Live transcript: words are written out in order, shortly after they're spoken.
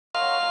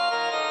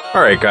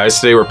Alright guys,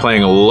 today we're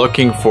playing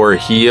Looking for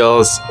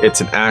Heals.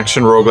 It's an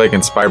action roguelike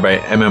inspired by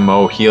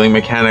MMO healing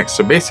mechanics.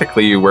 So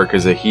basically you work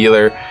as a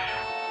healer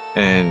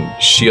and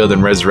shield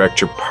and resurrect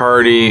your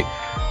party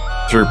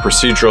through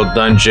procedural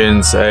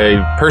dungeons.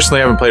 I personally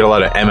haven't played a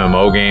lot of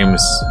MMO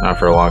games, not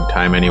for a long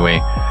time anyway,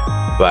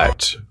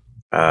 but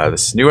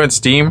this is new on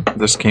Steam.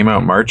 This came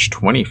out March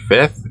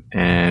 25th,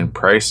 and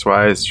price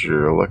wise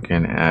you're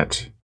looking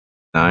at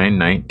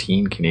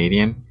 $9.19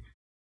 Canadian,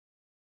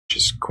 which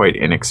is quite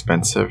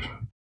inexpensive.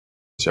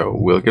 So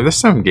we'll give this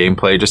some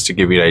gameplay just to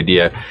give you an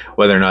idea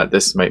whether or not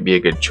this might be a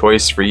good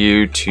choice for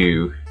you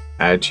to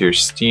add to your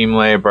Steam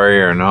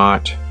library or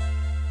not.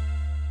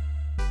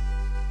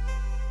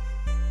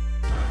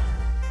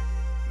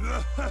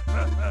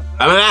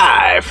 I'm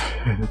alive!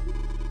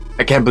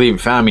 I can't believe you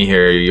found me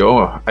here.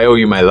 I owe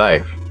you my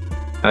life.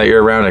 Now that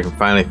you're around, I can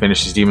finally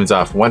finish these demons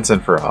off once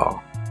and for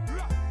all.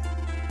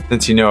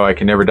 Since you know I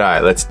can never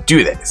die, let's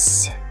do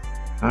this!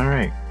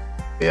 Alright,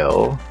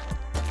 Bill.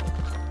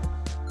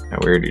 How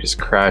weird, you just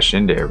crash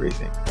into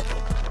everything.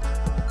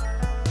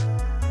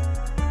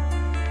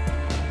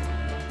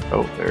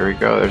 Oh, there we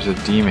go, there's a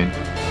demon.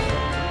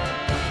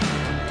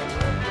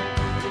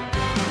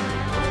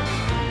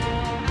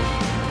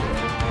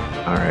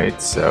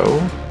 Alright, so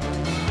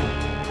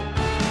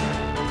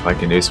all I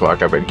can do is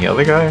walk up and heal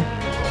the guy.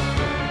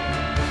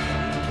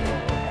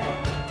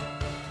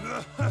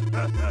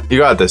 You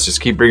got this,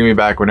 just keep bringing me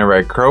back whenever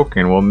I croak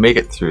and we'll make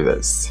it through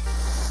this.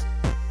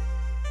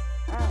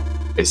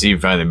 I see you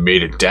finally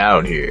made it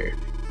down here.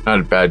 Not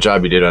a bad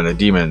job you did on the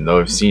demon,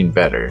 though I've seen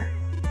better.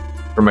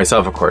 For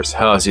myself, of course,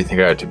 how else do you think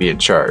I ought to be in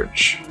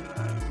charge?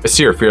 I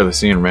see you're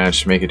fearless and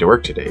managed to make it to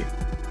work today.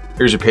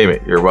 Here's your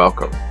payment, you're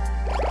welcome.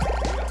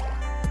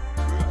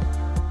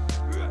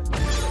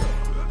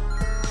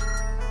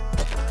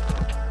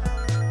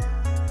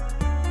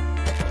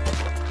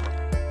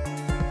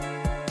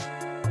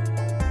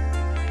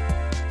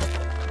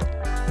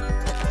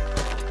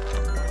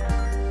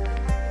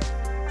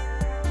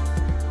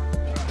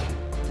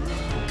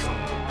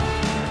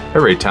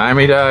 Every time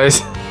he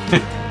dies.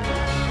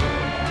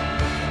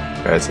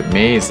 That's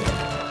amazing.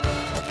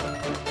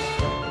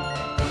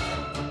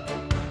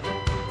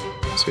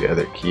 Must be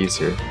other keys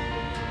here.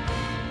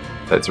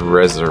 That's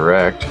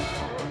resurrect.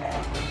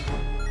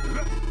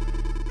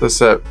 This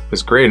set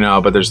is great and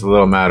all, but there's a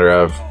little matter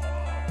of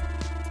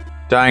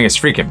dying is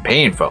freaking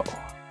painful.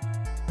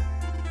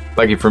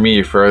 Lucky for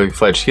me, for a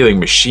fledged healing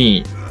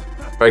machine.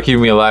 Try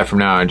keeping me alive from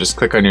now on, just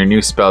click on your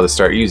new spell to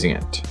start using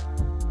it.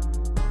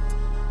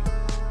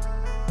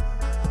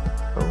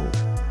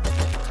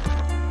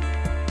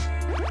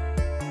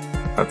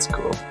 That's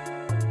cool.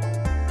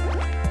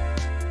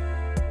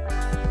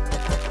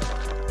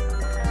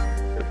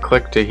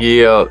 Click to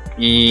heal.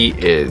 E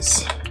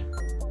is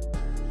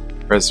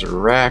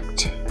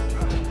resurrect.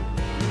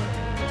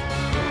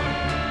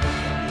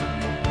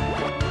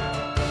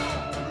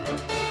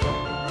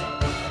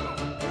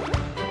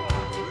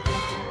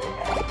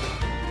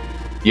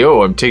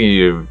 Yo, I'm taking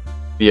you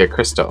via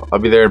Crystal. I'll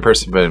be there in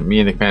person, but me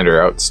and the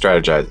commander are out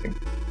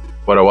strategizing.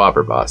 What a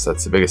whopper, boss.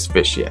 That's the biggest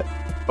fish yet.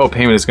 Oh,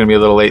 payment is going to be a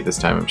little late this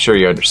time. I'm sure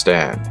you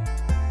understand.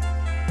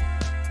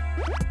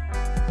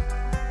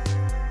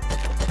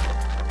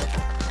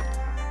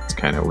 It's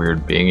kind of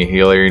weird being a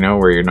healer, you know,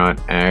 where you're not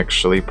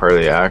actually part of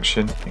the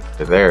action. I think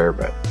you're there,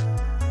 but...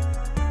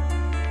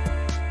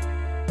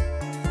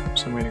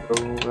 some way to go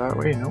that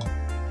way? Nope.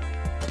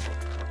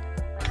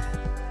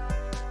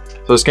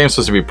 So this game's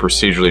supposed to be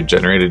procedurally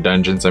generated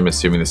dungeons. I'm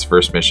assuming this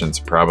first mission's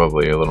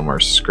probably a little more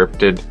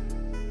scripted.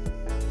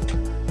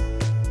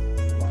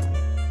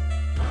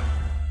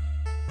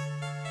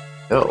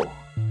 Oh.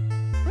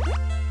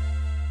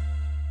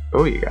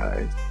 Oh, you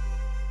guys.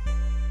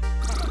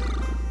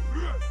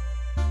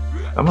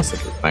 Almost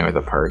like you're playing with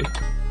a party.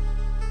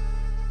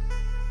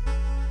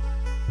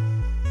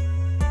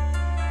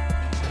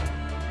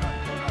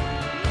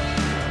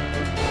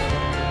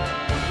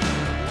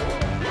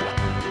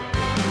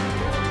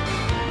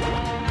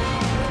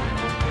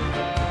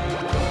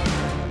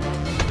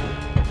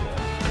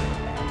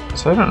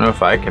 So I don't know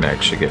if I can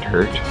actually get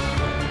hurt.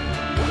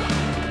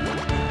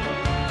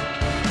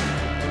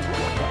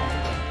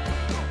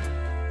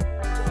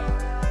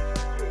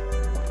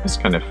 It's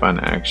kind of fun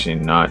actually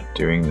not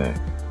doing the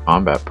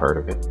combat part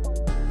of it.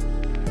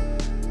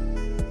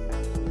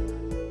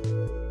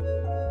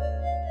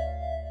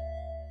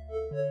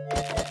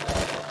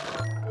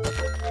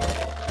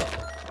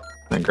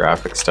 The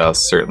graphic style is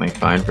certainly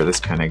fine for this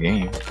kind of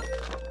game.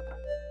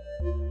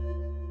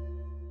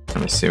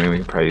 I'm assuming we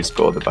can probably use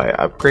gold to buy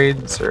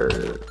upgrades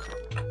or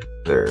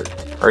their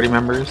party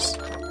members.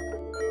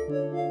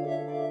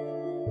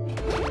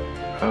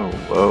 Oh,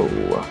 whoa.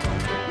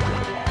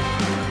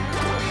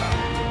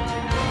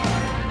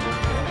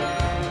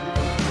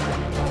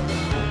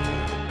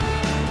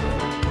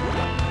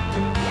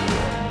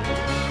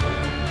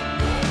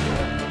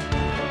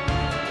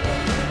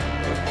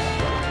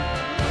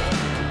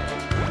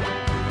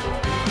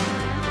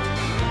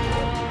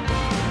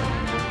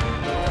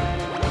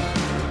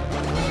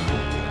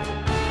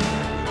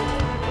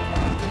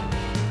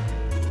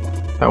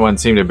 That one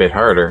seemed a bit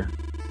harder.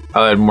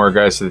 I'll add more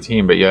guys to the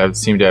team, but you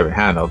seem to have it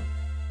handled.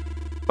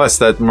 Plus,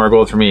 that's more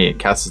gold for me.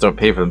 Castles don't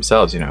pay for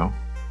themselves, you know.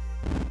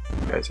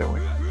 You guys don't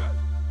win.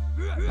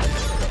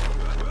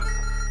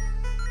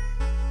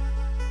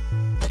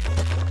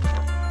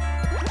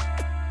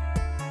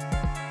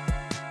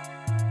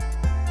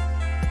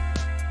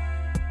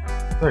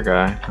 Other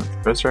guy.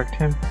 Let's resurrect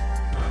him.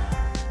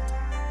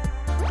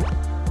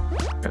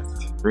 Got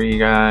 3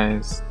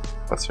 guys.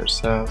 Plus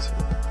ourselves.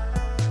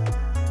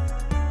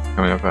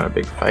 Coming up on a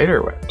big fight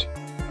or what?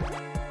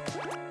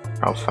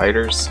 All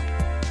fighters.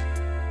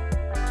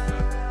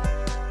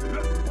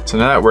 So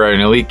now that we're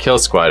an elite kill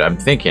squad, I'm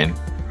thinking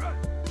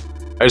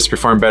I just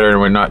perform better and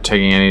we're not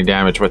taking any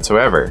damage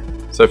whatsoever.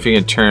 So if you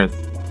can turn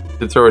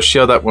to throw a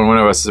shield up when one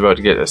of us is about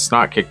to get a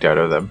snot kicked out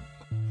of them,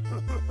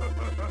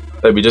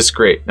 that'd be just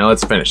great. Now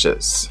let's finish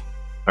this.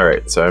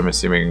 Alright, so I'm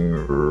assuming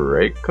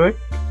right click.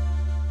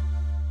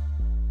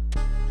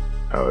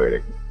 Oh,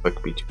 wait, click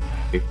B2.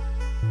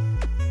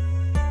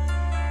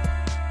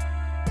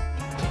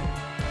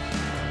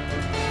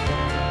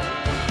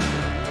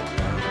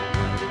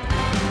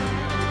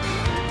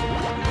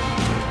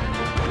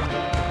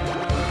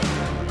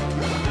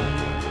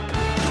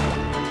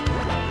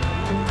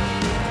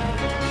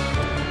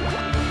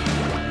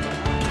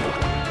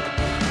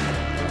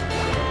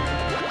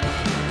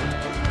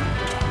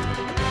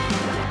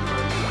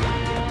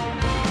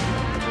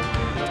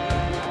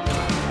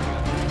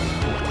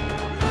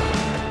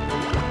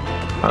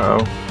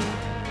 Uh-oh.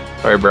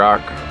 Sorry, Brock.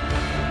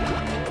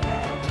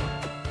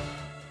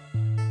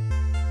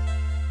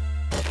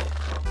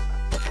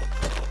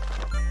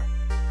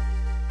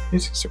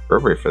 Music's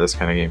appropriate for this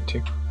kind of game,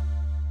 too.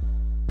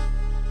 A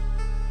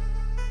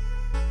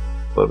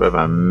little bit of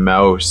a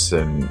mouse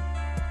and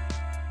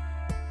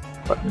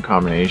button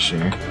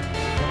combination here.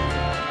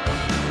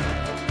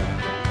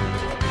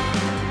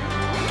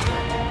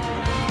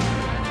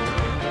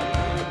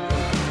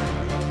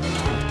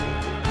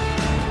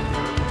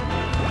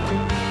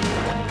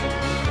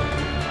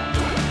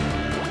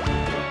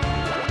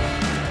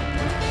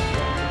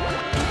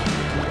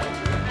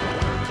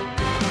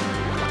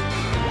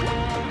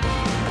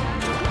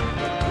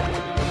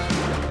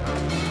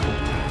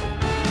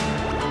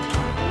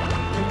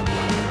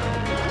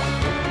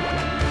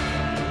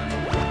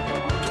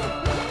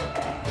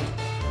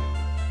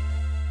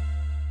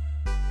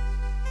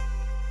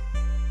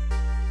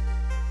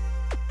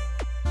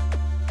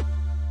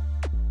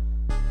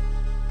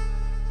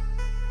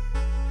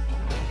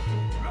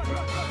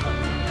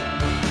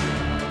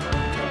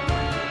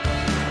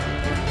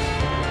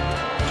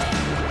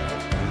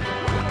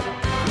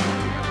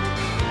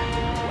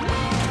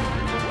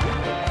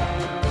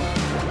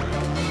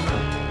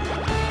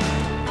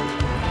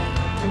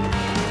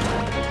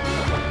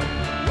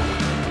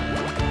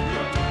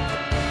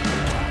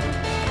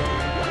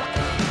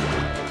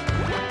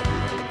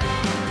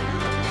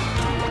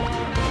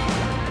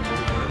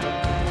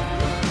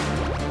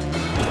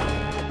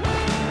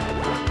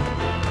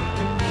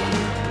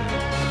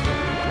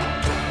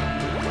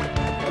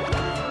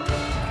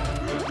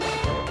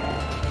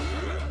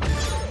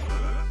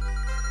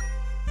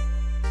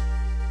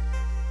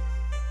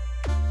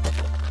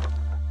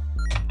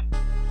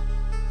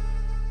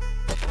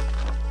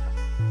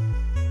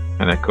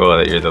 Kinda cool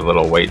that you're the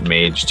little white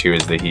mage too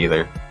as the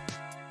healer.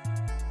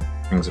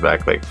 Brings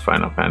back like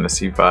Final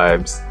Fantasy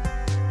vibes.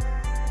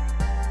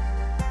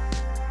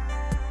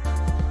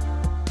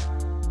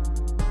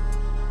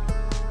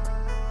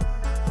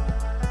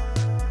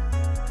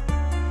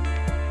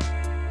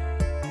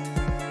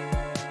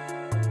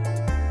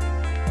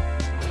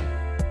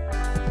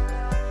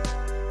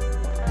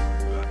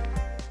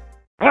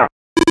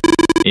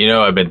 You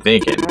know, I've been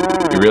thinking,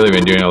 you've really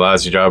been doing a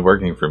lousy job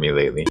working for me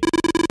lately.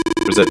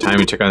 There was that time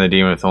you took on the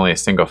demon with only a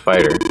single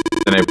fighter,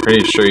 and I'm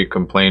pretty sure you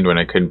complained when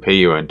I couldn't pay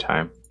you on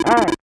time.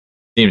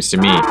 Seems to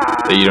me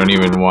that you don't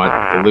even want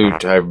the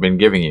loot I've been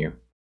giving you.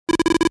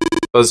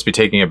 I'll just be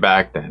taking it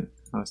back then.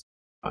 That's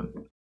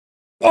fun.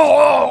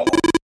 Oh!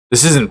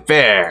 This isn't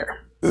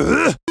fair!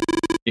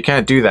 You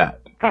can't do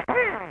that.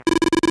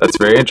 That's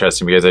very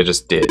interesting because I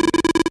just did.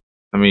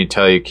 Let me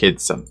tell you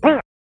kids something.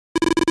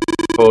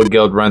 The whole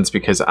guild runs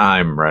because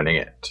I'm running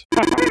it.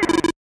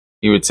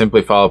 You would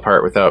simply fall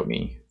apart without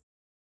me.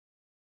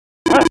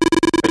 I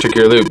took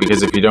your loot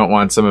because if you don't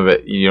want some of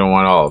it, you don't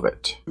want all of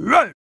it.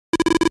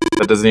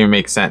 That doesn't even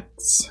make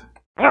sense.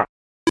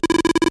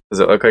 Does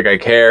it look like I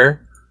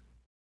care?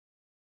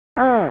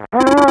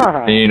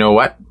 And you know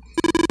what?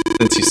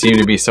 Since you seem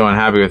to be so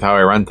unhappy with how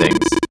I run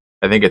things,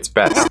 I think it's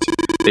best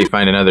that you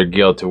find another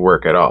guild to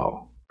work at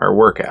all. Or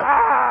work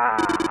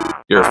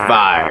at. You're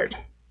fired.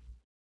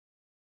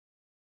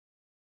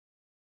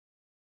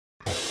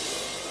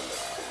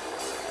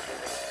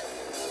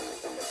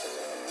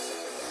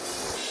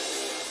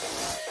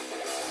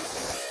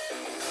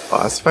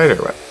 Boss fight or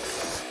what?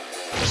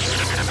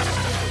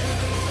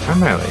 What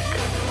am I like?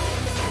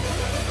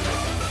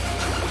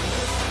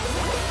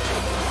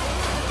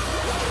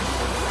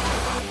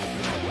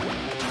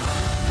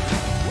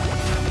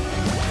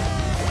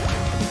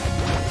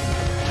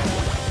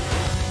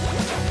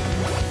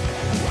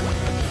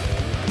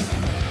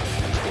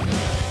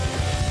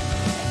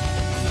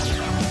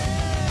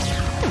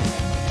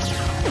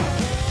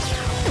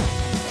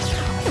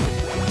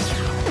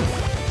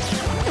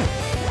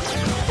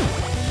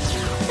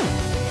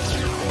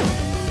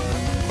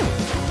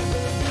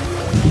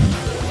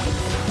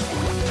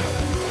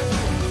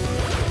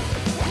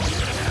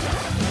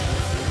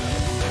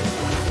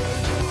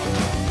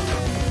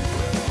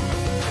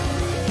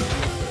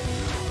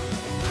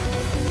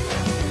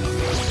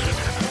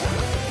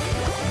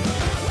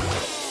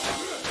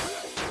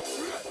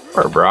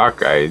 Poor Brock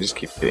guy, he just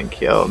keeps getting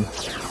killed.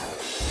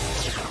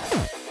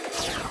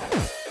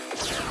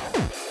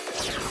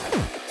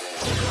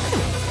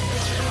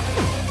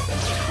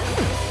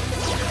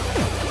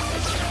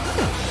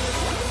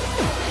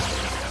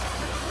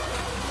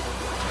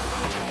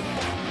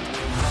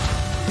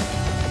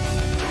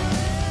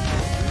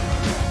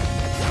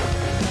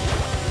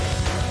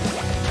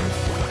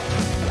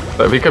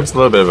 So it becomes a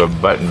little bit of a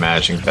button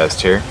mashing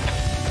fest here.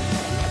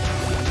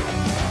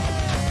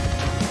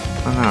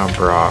 Oh no,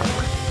 Brock.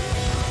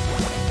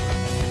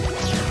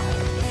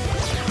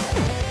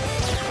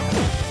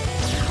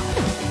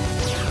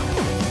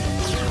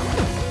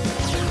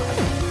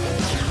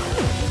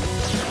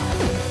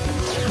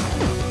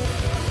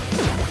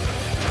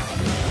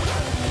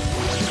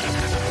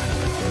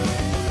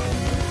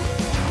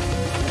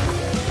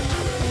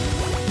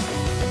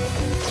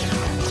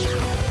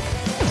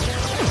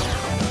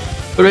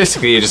 So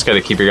basically, you just got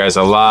to keep your guys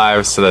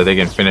alive so that they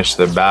can finish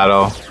the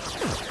battle.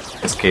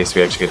 In this case,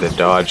 we actually get to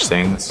dodge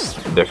things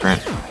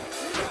different.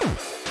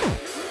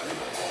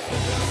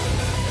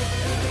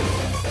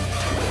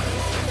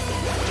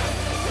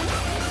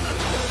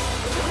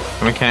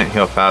 And we can't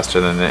heal faster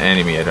than the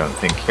enemy, I don't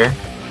think, here.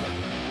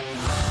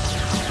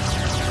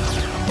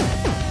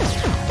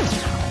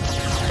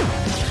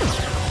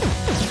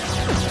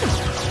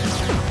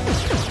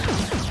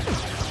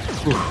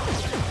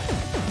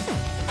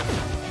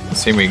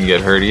 See if we can get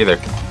hurt either.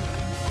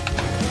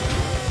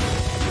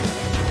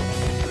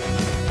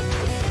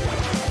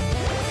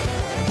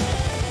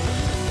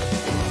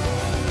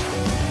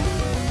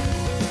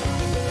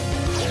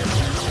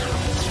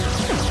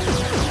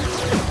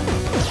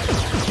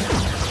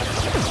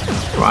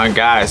 Come on,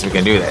 guys, we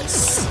can do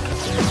this.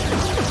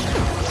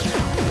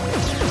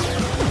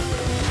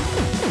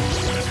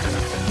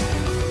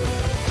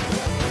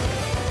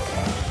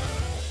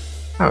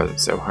 That wasn't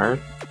so hard.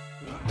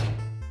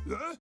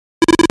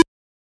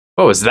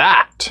 What was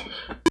that?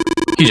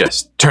 He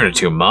just turned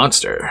into a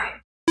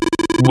monster.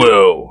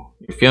 Whoa.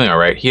 You feeling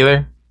alright,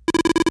 healer?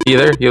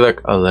 Healer, you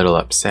look a little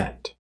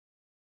upset.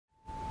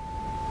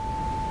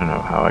 I don't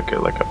know how I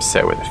could look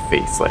upset with a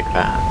face like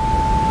that.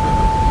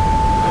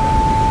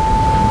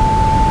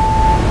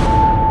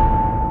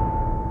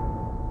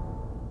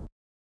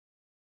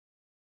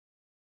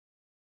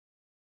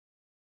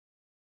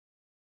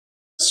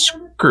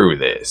 Screw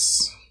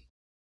this.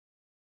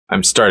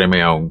 I'm starting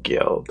my own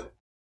guild.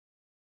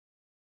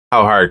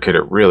 How hard could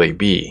it really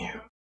be?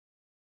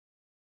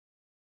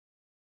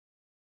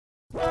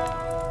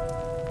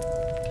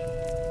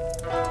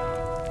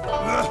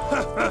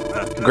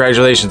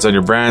 Congratulations on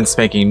your brand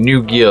spanking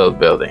new guild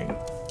building.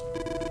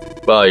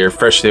 Well, your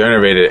freshly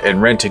renovated and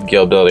rented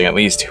guild building at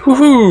least.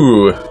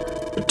 Woohoo!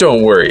 But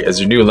don't worry, as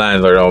your new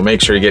landlord, I'll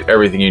make sure you get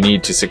everything you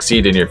need to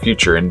succeed in your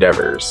future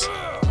endeavors.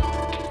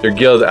 Your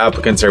guild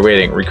applicants are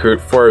waiting. Recruit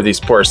 4 of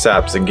these poor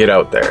saps and get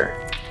out there.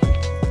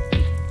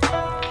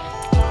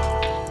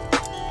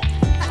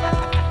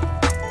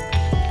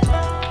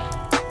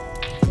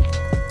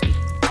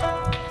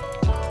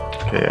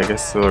 Okay, I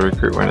guess we'll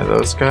recruit one of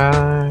those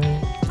guys.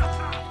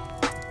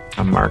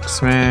 A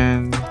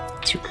marksman.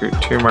 Let's recruit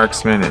 2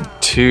 marksmen and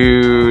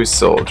 2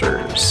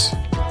 soldiers.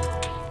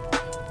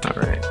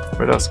 Alright,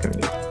 what else can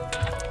we do?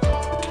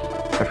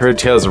 I've heard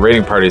tales of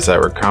raiding parties that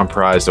were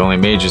comprised only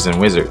mages and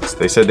wizards.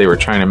 They said they were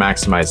trying to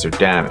maximize their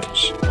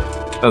damage.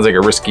 Sounds like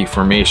a risky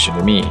formation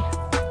to me.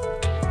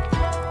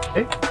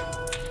 Okay.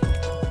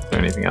 Is there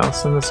anything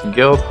else in this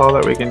guild hall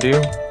that we can do?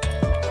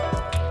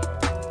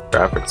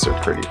 Graphics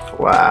are pretty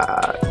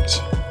flat.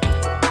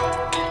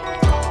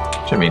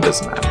 Which I mean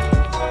doesn't matter.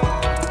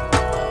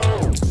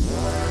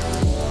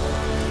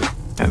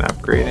 Can't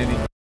upgrade any.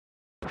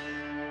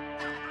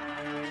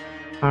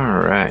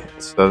 Alright,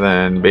 so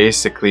then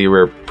basically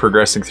we're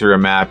progressing through a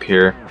map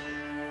here.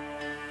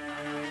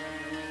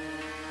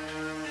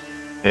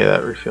 Okay,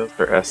 that refills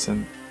our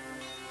essence.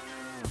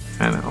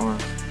 And ore.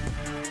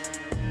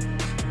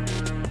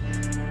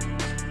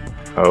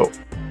 Oh,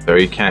 so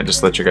you can't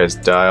just let your guys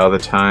die all the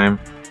time.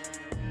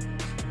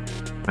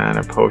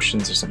 Mana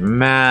potions, there's a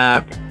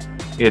map.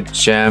 You get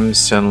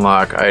gems to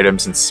unlock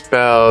items and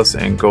spells,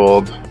 and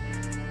gold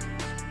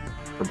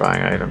for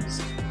buying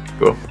items.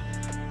 Cool.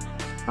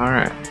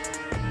 Alright.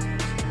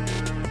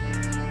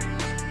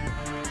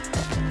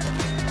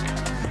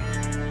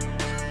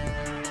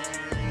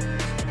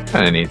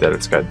 Kinda neat that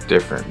it's got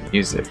different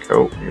music.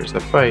 Oh, here's the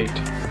fight.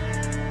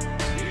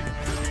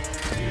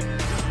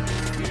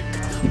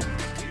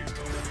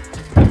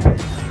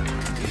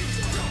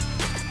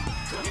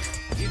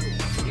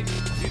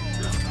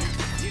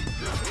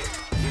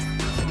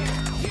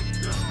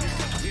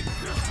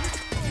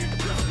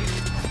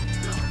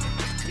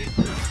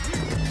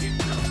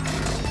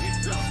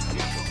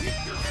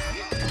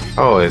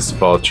 Oh, this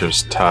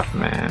vulture's tough,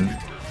 man.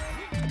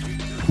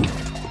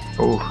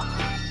 Oh.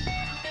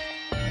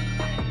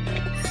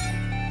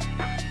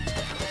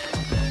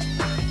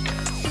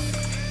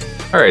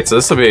 Alright, so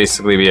this will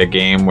basically be a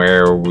game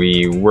where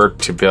we work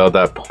to build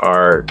up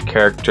our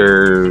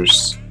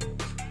characters.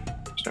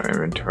 There's no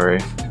inventory.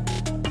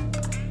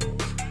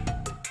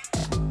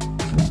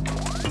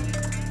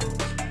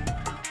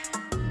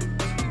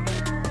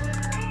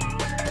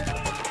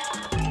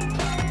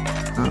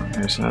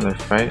 There's another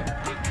fight.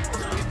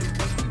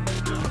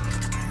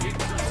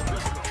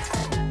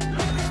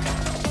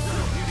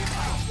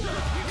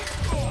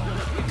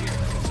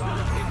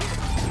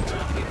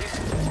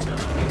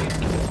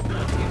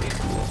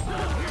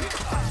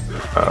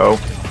 Uh-oh.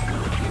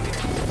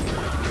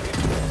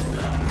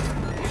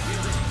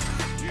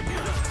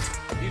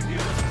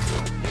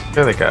 I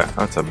feel like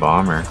that's a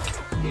bomber.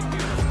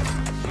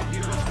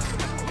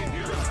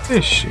 What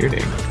is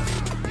shooting?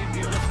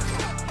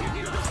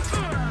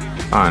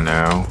 Oh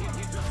no.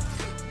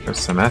 There's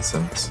some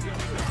essence.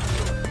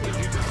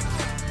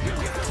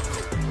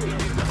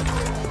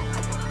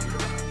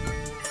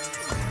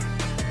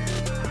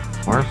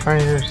 More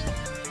fighters?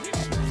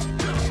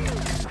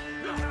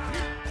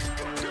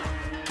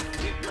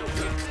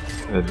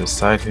 Gotta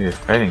decide who you're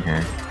fighting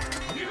here.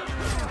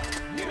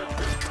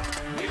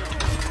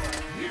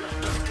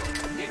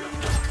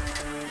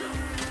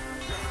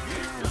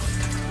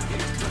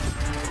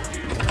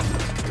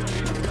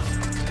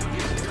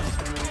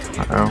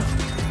 Uh-oh.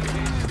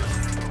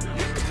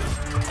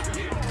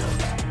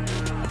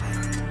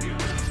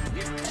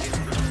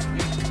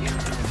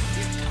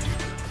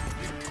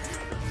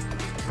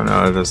 Oh no,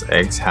 are those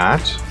eggs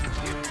hatch?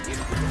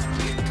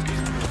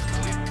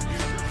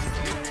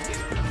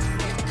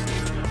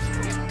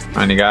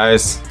 Come on, you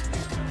guys.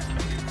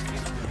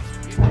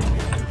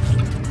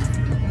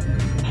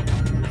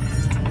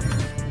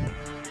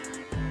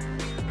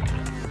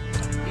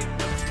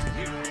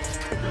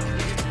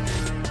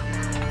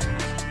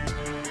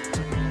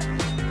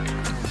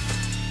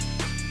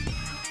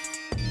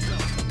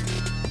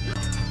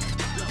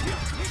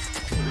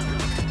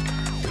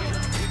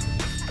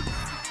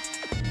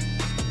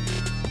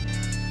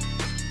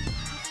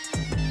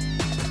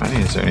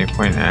 Is there any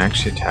point in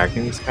actually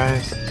attacking these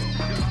guys?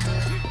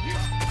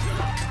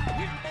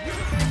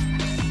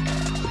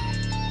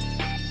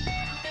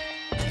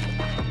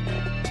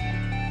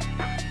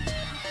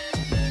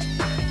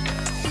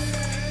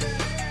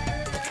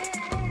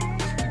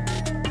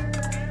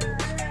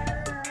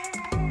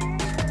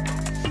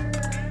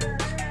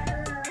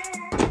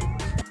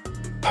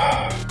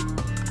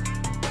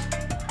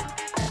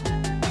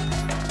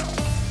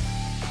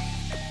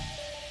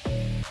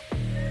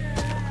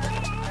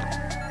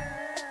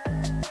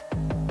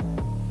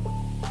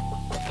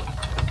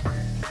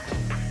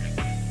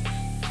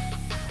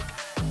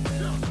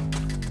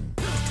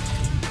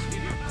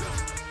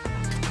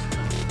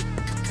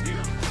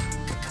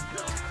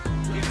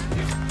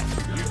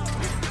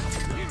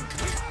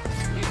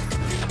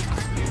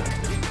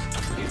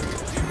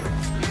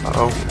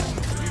 Uh-oh.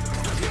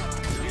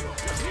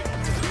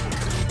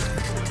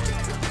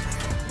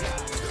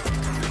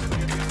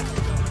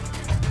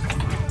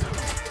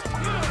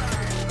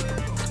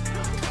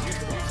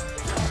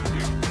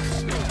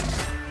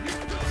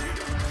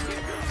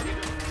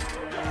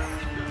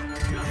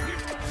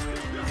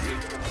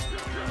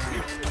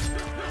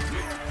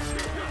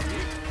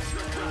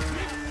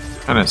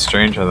 Kinda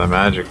strange how the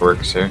magic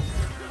works here.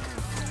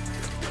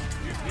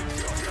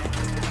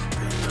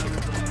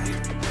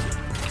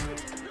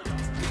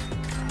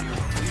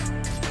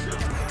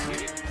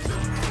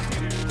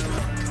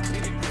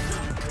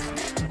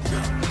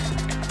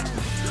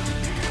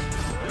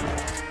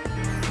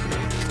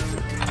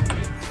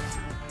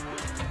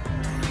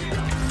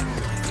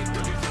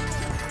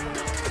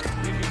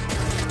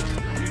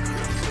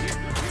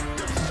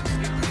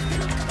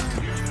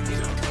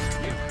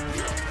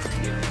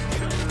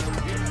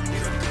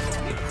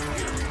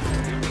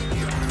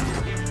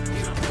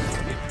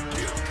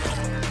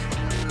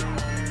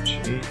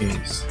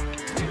 Jeez.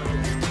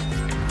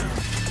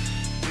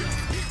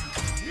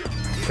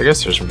 I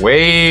guess there's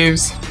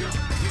waves.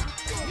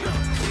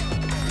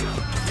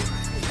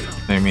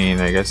 I mean,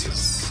 I guess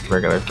it's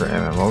regular for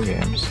MMO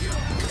games.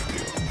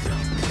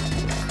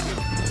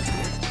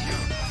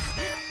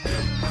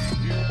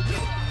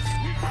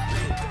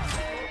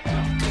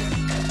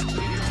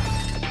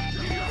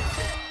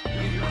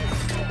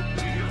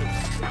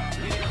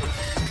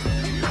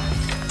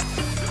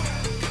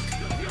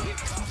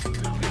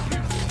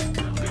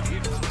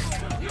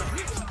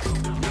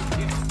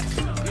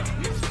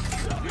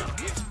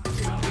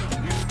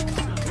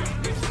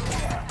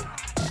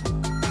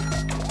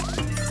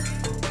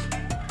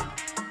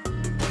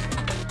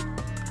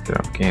 They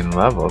don't gain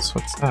levels.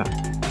 What's that?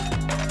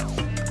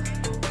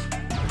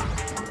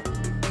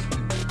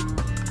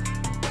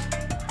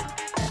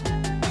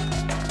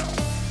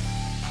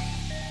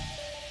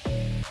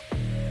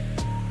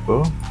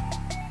 Cool.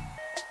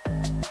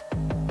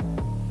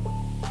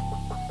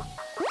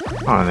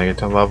 Oh, and they get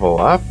to level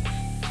up.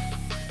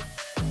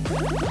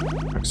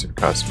 Looks like it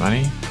costs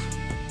money.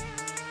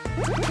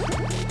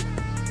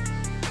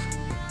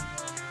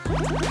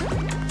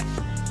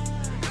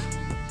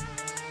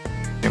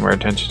 Pay more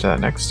attention to that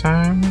next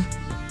time.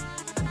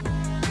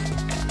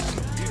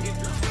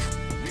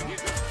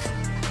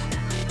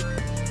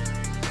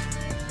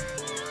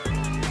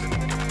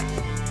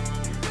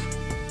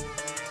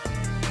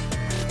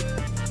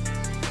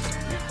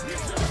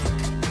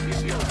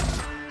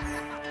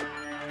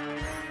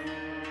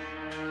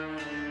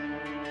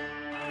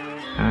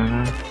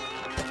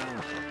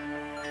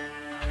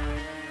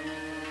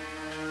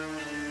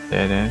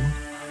 Dead end.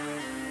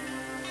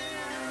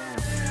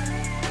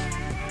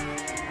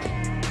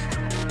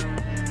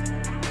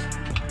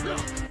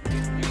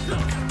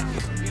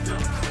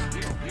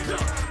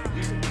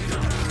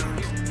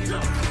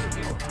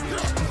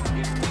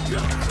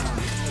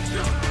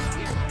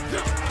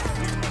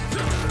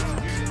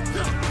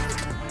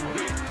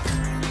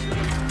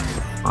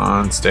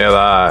 On, stay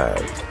alive.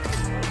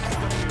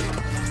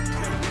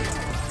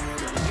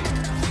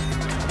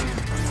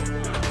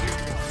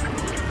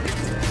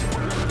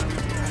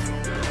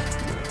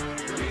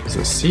 What's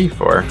a C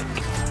for?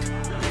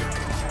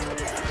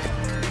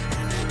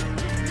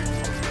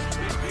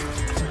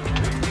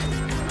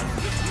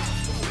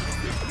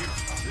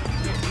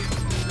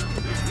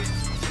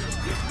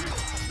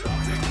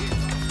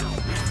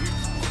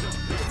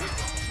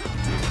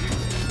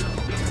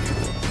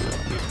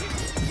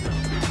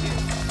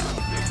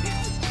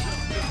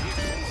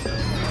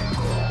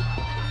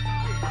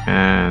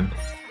 And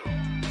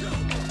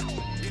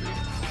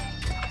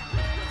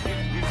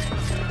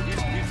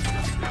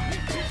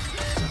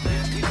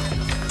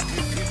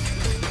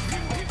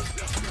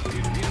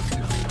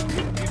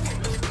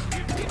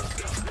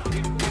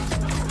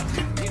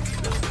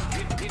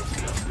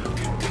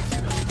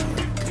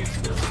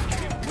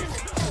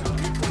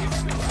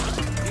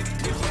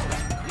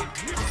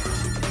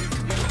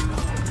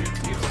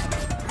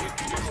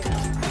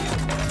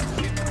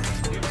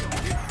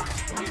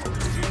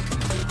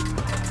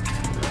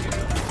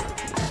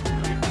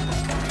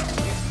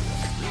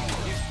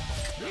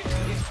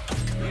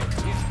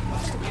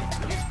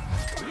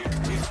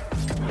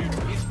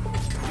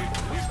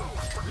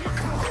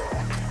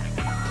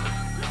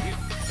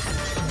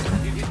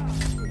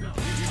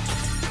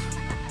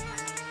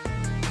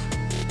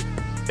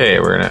okay,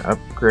 we're gonna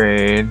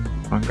upgrade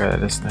one guy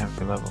that doesn't have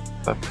the level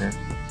up here.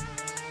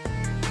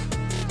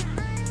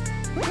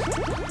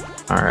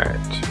 Alright.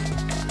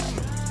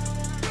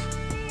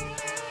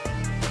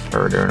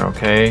 We're doing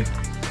okay.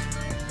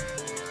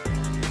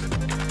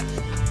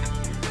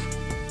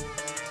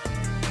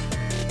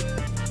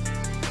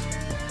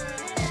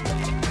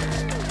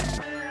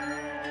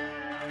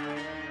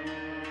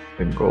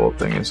 The gold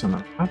thing isn't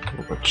up.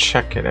 We'll go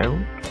check it out.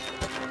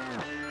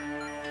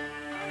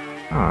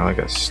 Oh, like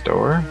a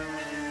store?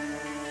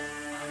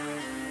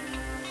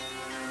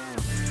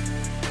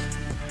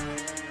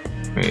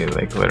 We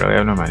like literally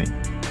have no money.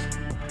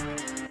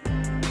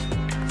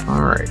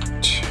 Alright.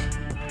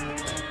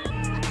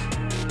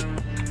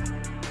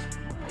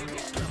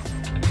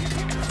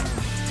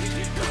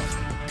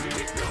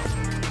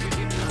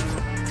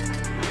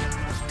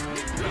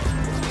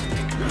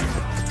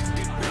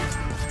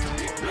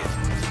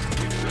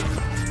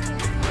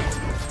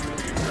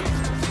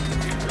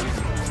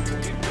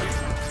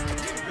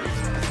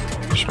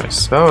 Wish my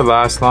spell would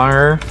last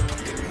longer.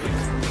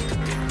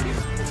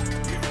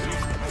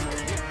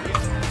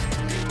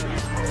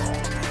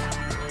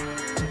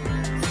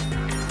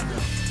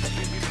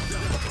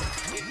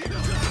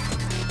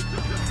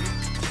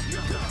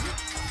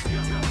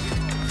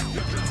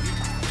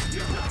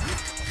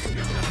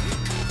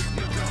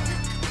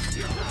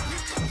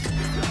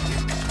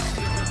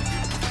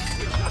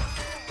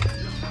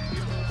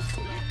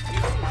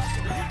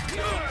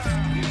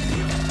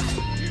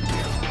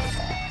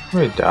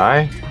 Would it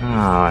die?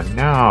 Oh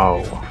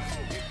no.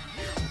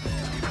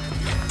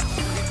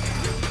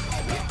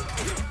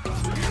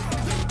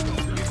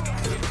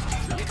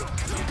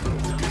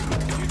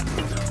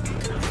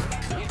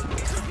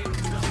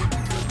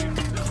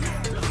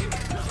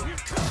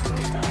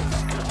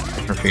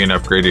 Or if you can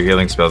upgrade your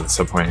healing spells at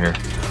some point here.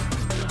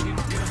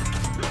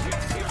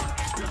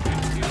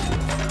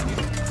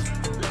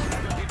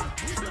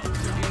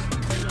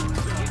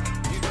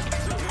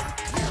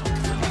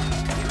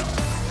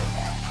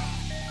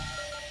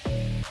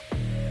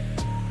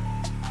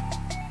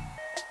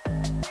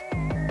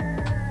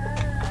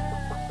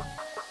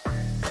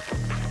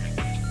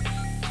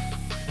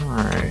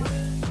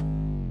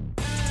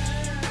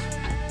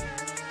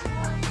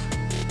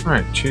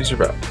 Alright, choose your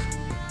battle.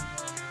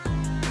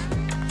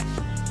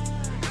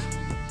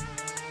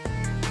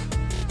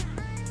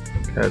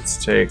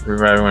 Let's take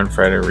reviving one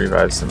fighter,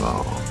 revives them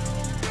all.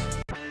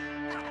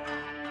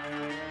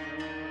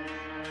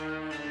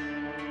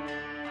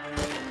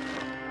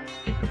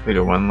 You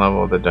completed one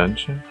level of the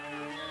dungeon,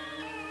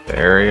 the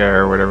area,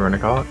 or whatever you want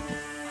to call it.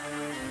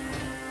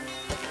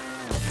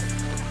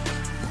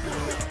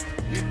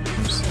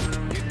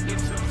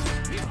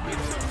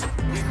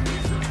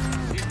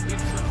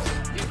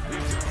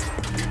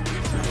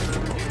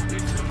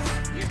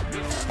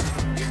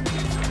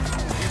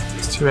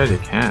 Too bad you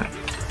can't.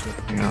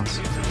 Anything else?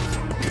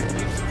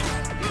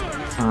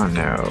 Oh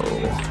no.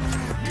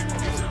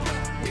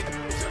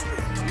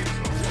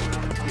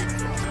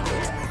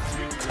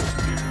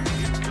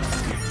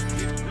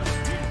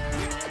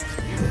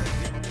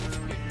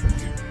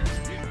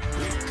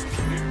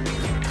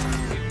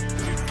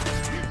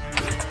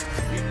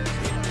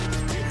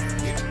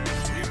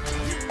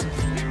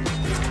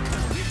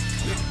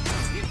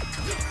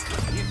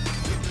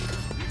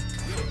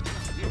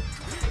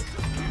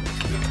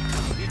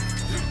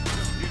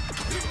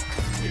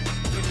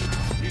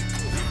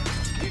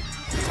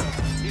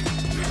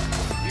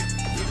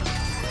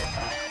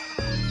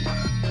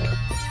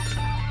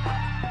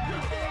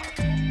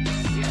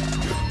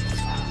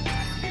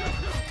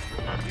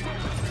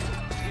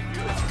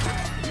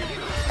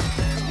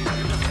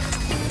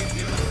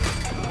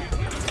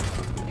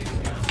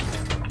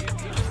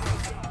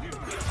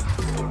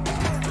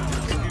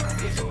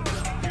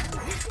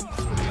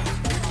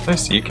 I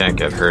see you can't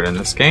get hurt in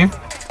this game.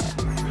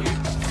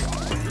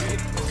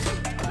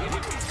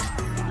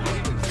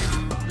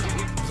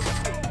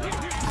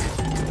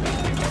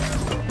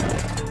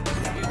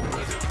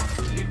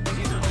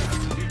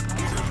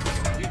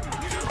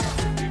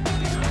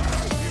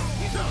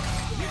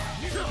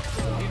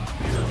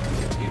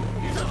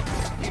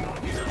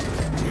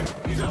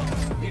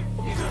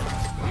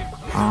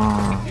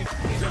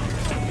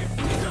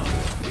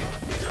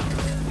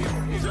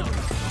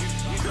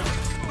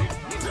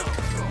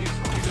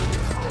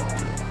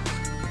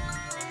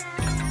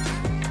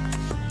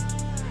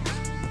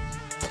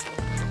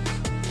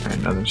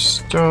 Another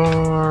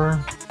store.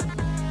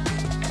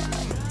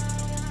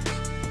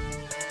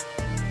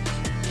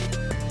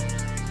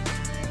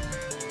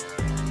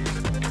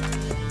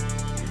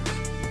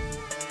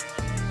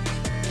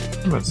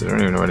 I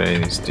don't even know what any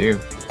of these do.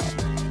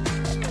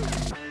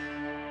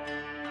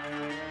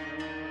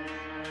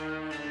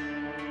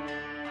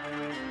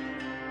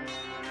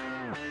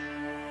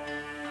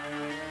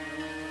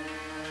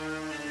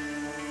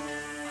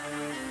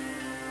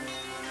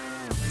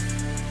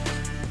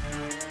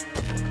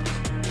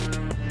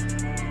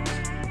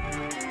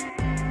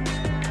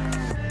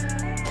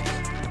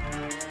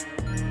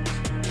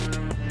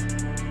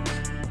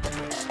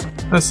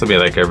 This will be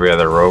like every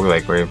other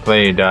roguelike where you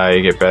play, you die,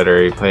 you get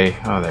better, you play.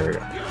 Oh, there we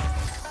go.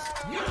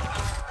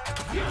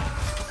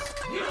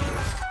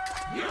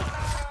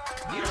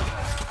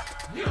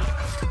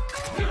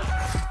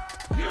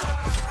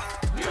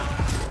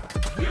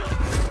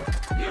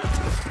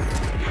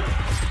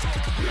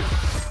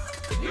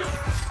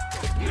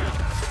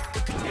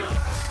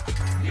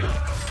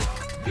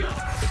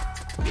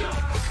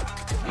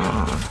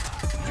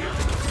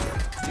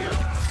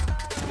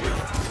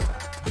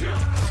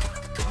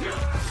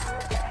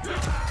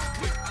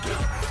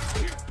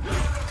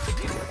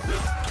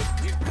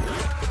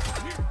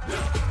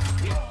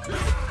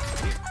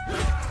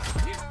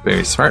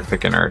 Very smart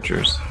picking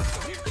archers.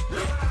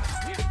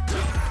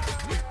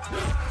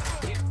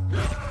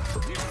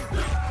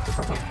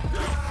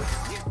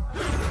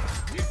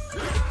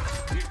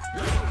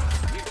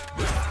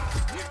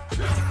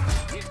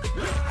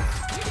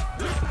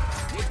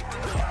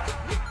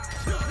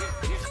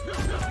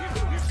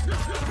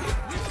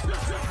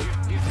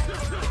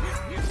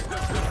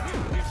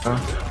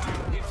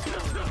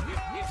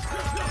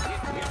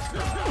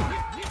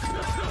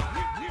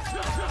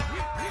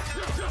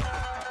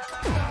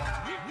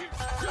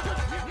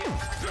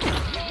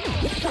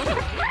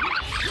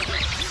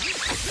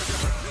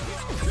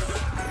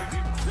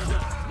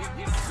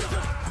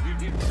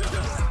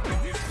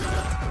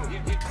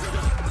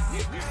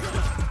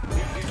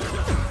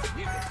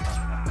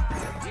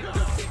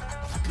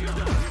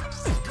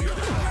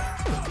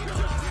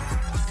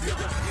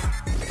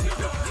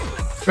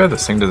 I bet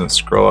this thing doesn't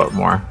scroll up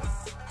more.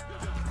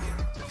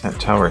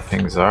 Can't tell where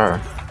things are.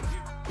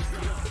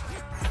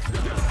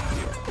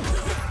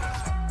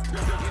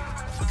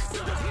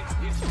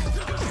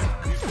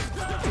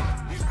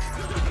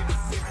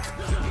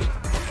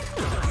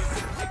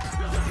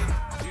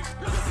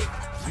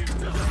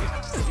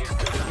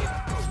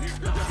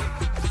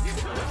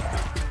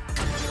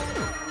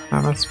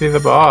 That must be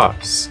the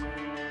boss.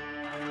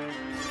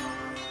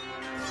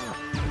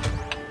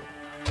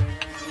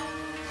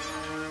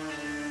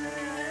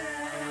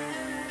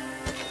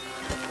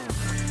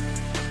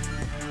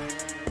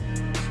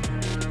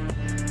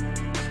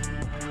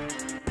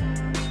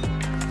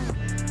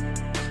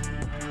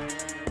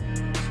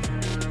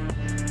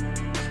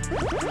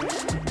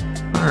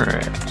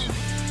 Alright.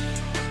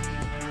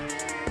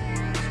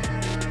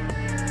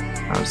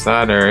 How's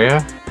that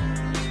area?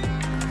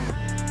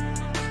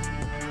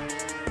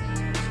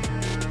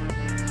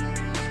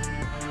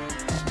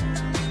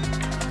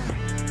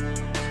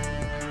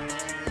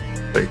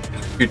 Like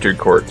future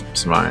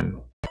corpse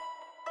mine.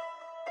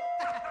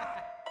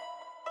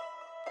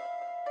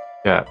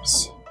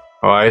 Caps.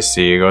 Oh, I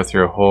see. You go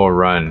through a whole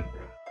run.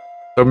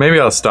 So maybe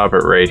I'll stop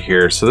it right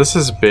here. So this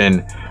has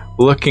been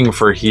Looking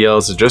for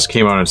Heals. It just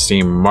came out on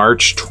Steam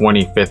March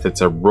 25th.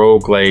 It's a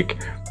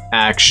roguelike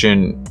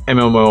action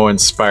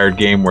MMO-inspired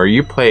game where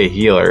you play a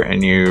healer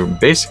and you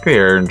basically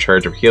are in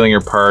charge of healing your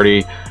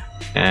party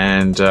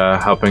and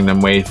helping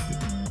them way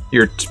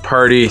your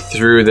party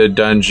through the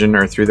dungeon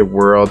or through the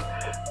world.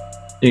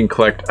 You can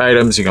collect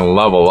items, you can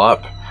level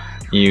up,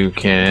 you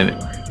can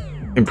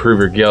improve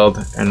your guild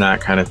and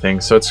that kind of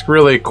thing. So it's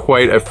really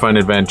quite a fun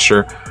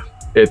adventure.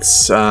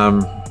 It's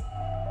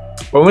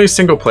only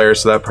single player,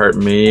 so that part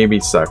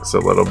maybe sucks a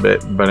little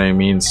bit, but I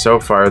mean, so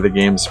far the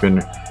game's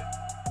been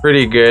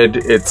pretty good.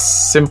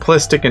 It's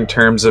simplistic in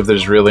terms of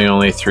there's really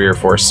only 3 or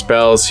 4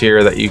 spells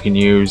here that you can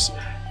use,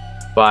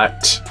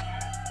 but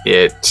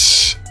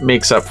it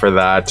makes up for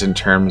that in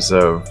terms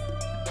of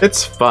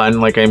it's fun.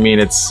 Like, I mean,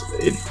 it's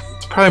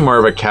probably more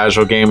of a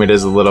casual game. It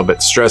is a little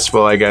bit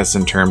stressful, I guess,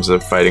 in terms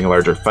of fighting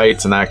larger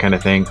fights and that kind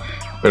of thing,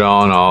 but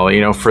all in all,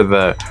 you know, for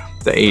the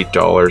 $8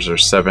 or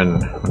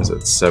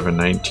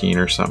 $7.19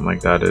 or something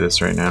like that it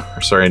is right now,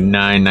 or sorry,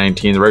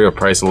 $9.19. The regular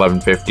price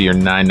 $11.50 or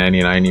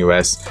 $9.99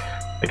 US.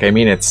 Like, I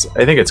mean, I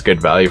think it's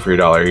good value for your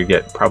dollar. You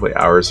get probably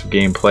hours of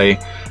gameplay.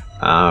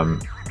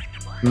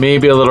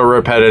 Maybe a little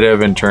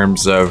repetitive in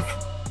terms of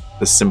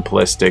the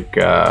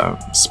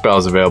simplistic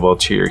spells available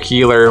to your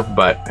healer,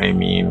 but I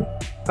mean,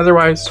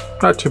 otherwise,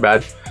 not too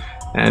bad.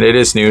 And it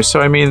is new, so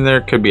I mean,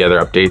 there could be other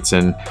updates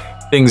and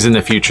things in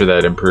the future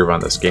that improve on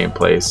this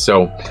gameplay.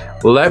 So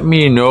let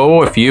me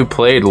know if you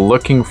played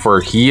looking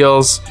for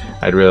heals.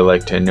 I'd really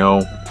like to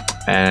know,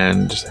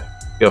 and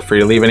feel free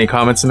to leave any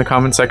comments in the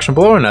comment section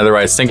below. And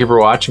otherwise, thank you for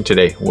watching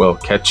today. We'll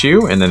catch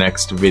you in the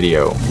next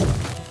video.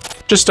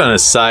 Just on a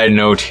side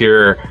note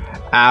here,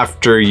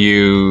 after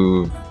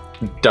you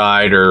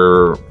died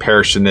or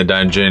perished in the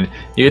dungeon,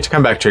 you get to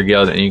come back to your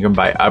guild and you can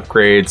buy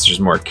upgrades. There's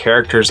more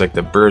characters like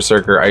the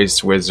Berserker,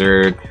 Ice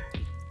Wizard,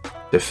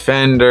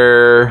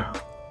 Defender,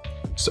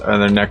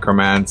 other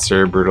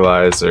Necromancer,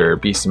 Brutalizer,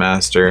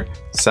 Beastmaster,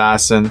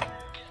 Assassin.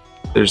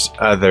 There's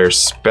other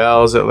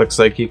spells it looks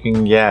like you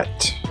can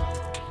get,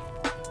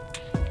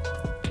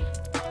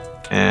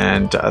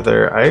 and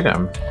other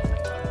item.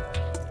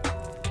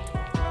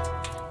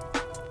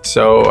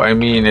 So I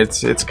mean,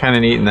 it's kind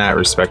of neat in that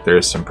respect.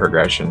 There's some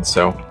progression.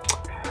 So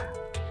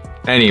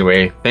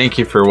anyway, thank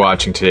you for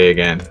watching today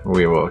again.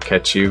 We will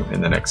catch you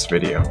in the next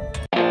video.